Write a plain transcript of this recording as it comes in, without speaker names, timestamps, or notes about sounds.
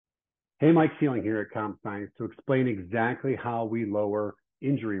Hey, Mike Seling here at Comp Science to explain exactly how we lower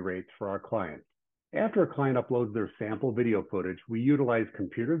injury rates for our clients. After a client uploads their sample video footage, we utilize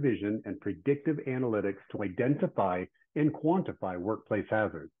computer vision and predictive analytics to identify and quantify workplace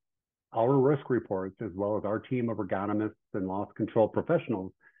hazards. Our risk reports, as well as our team of ergonomists and loss control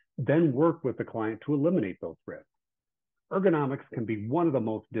professionals, then work with the client to eliminate those risks. Ergonomics can be one of the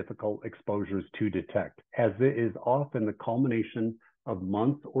most difficult exposures to detect, as it is often the culmination of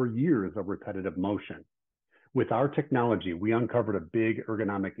months or years of repetitive motion. With our technology, we uncovered a big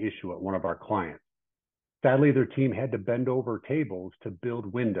ergonomic issue at one of our clients. Sadly, their team had to bend over tables to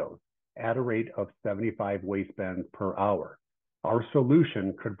build windows at a rate of 75 waistbands per hour. Our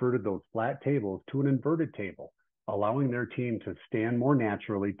solution converted those flat tables to an inverted table, allowing their team to stand more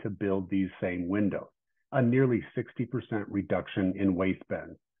naturally to build these same windows, a nearly 60% reduction in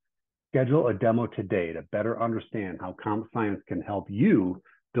waistbands. Schedule a demo today to better understand how Comp Science can help you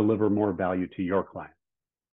deliver more value to your clients.